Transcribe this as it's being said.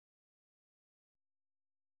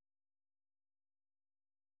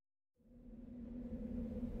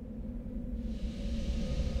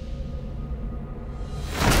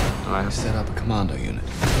I set up a commando unit.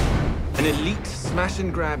 An elite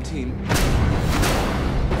smash-and-grab team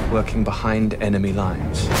working behind enemy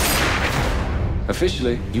lines.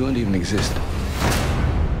 Officially, you won't even exist.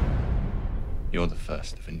 You're the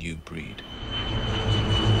first of a new breed.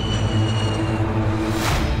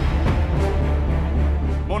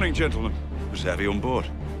 Morning, gentlemen. Was heavy on board.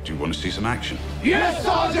 Do you want to see some action? Yes,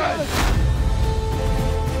 Sergeant!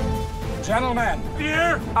 Gentlemen,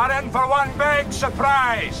 you are in for one big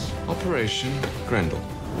surprise. Operation Grendel.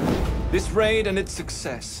 This raid and its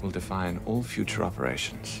success will define all future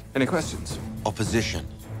operations. Any questions? Opposition.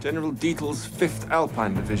 General Dietl's 5th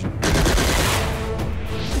Alpine Division.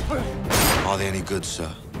 Are they any good,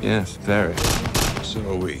 sir? Yes, very. So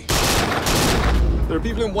are we. There are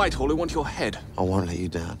people in Whitehall who want your head. I won't let you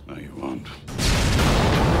down. No, you won't.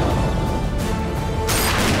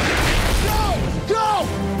 Go!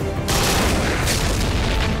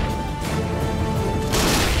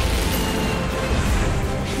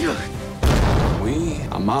 We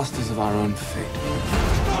are masters of our own fate.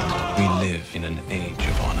 We live in an age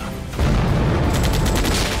of honor.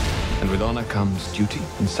 And with honor comes duty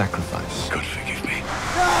and sacrifice. God forgive me.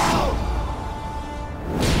 No!